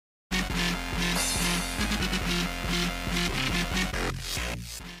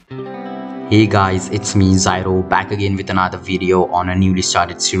Hey guys, it's me Zyro back again with another video on a newly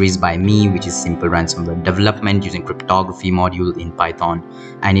started series by me, which is simple ransomware development using cryptography module in Python.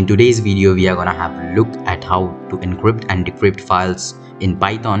 And in today's video we are gonna have a look at how to encrypt and decrypt files in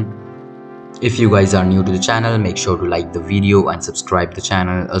Python. If you guys are new to the channel, make sure to like the video and subscribe the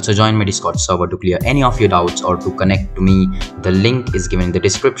channel. Also join my Discord server to clear any of your doubts or to connect to me. The link is given in the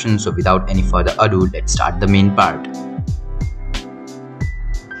description. So without any further ado, let's start the main part.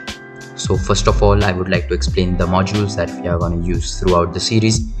 So first of all, I would like to explain the modules that we are going to use throughout the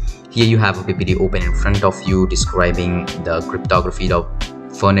series. Here you have a PPT open in front of you describing the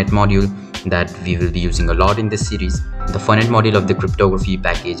cryptography.fernet module that we will be using a lot in this series. The fernet module of the cryptography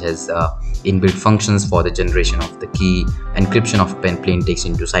package has inbuilt functions for the generation of the key, encryption of plain text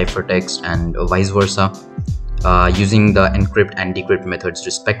into ciphertext, and vice versa, using the encrypt and decrypt methods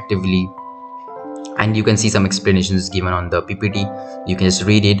respectively. And you can see some explanations given on the PPT. You can just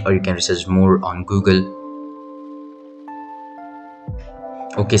read it or you can research more on Google.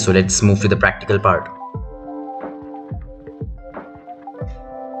 Okay, so let's move to the practical part.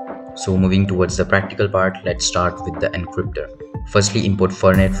 So moving towards the practical part, let's start with the encryptor. Firstly, import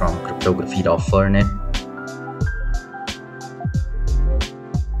fernet from cryptography.fernet.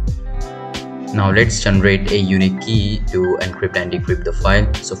 Now let's generate a unique key to encrypt and decrypt the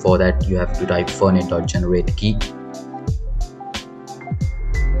file. So for that you have to type fernet.generate key.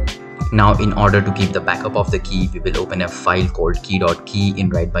 Now in order to keep the backup of the key, we will open a file called key.key in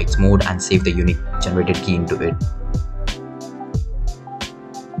write bytes mode and save the unique generated key into it.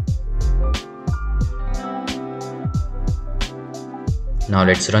 Now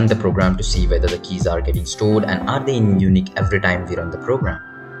let's run the program to see whether the keys are getting stored and are they unique every time we run the program.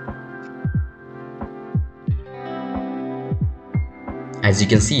 As you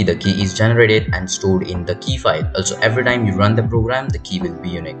can see, the key is generated and stored in the key file. Also, every time you run the program, the key will be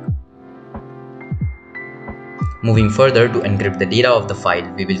unique. Moving further, to encrypt the data of the file,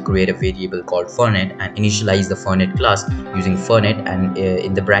 we will create a variable called fernet and initialize the fernet class using fernet and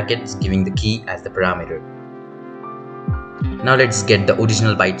in the brackets giving the key as the parameter. Now let's get the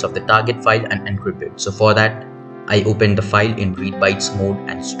original bytes of the target file and encrypt it. So for that, I opened the file in read bytes mode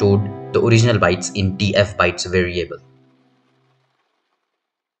and stored the original bytes in tf bytes variable.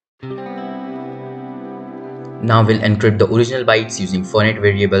 Now we'll encrypt the original bytes using fernet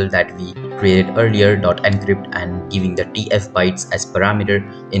variable that we created earlier .encrypt and giving the tf bytes as parameter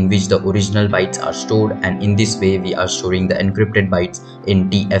in which the original bytes are stored, and in this way we are storing the encrypted bytes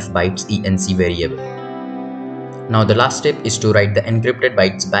in tf bytes enc variable. Now the last step is to write the encrypted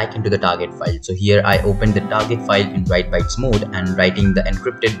bytes back into the target file. So here I opened the target file in write bytes mode and writing the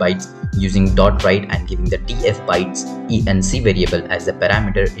encrypted bytes using .write and giving the tf bytes enc variable as the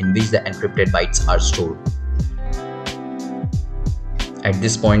parameter in which the encrypted bytes are stored. At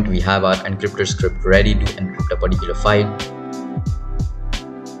this point, we have our encryptor script ready to encrypt a particular file.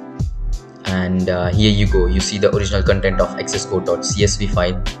 And here you go, you see the original content of accesscode.csv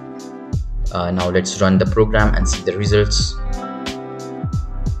file. Now let's run the program and see the results.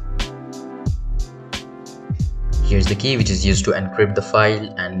 Here's the key which is used to encrypt the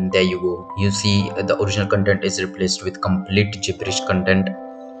file, and there you go. You see the original content is replaced with complete gibberish content.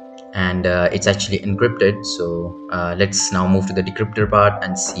 And it's actually encrypted. So let's now move to the decryptor part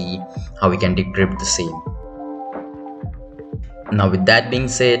and see how we can decrypt the same. Now with that being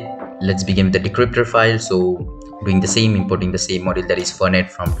said, let's begin with the decryptor file. So doing the same, importing the same module, that is fernet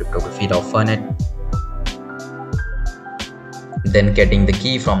from cryptography.fernet, then getting the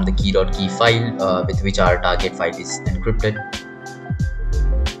key from the key.key file with which our target file is encrypted.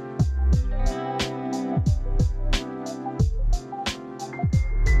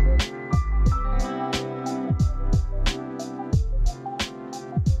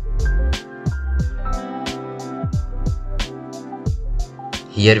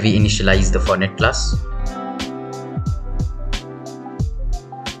 Here we initialize the fernet class.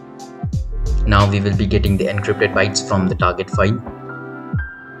 Now we will be getting the encrypted bytes from the target file.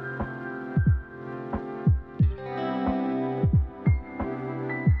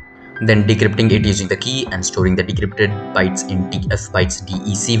 Then decrypting it using the key and storing the decrypted bytes in tf bytes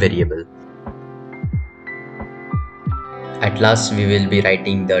dec variable. At last, we will be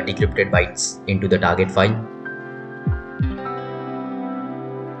writing the decrypted bytes into the target file.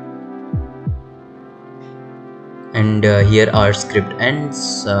 And here our script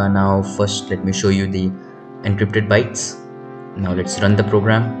ends. Now first let me show you the encrypted bytes. Now let's run the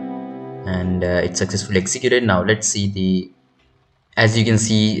program, and it's successfully executed. Now let's see as you can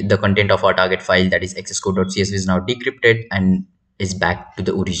see, the content of our target file, that is accesscode.csv, is now decrypted and is back to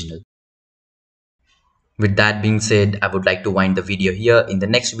the original. With that being said, I would like to wind the video here. In the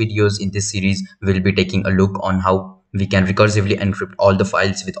next videos in this series, we'll be taking a look on how we can recursively encrypt all the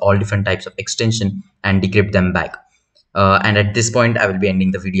files with all different types of extension and decrypt them back. And at this point, I will be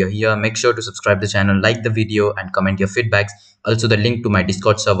ending the video here. Make sure to subscribe the channel, like the video, and comment your feedbacks. Also, the link to my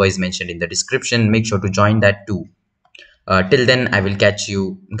Discord server is mentioned in the description. Make sure to join that too. Till then, I will catch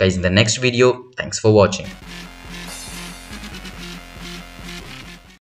you guys in the next video. Thanks for watching.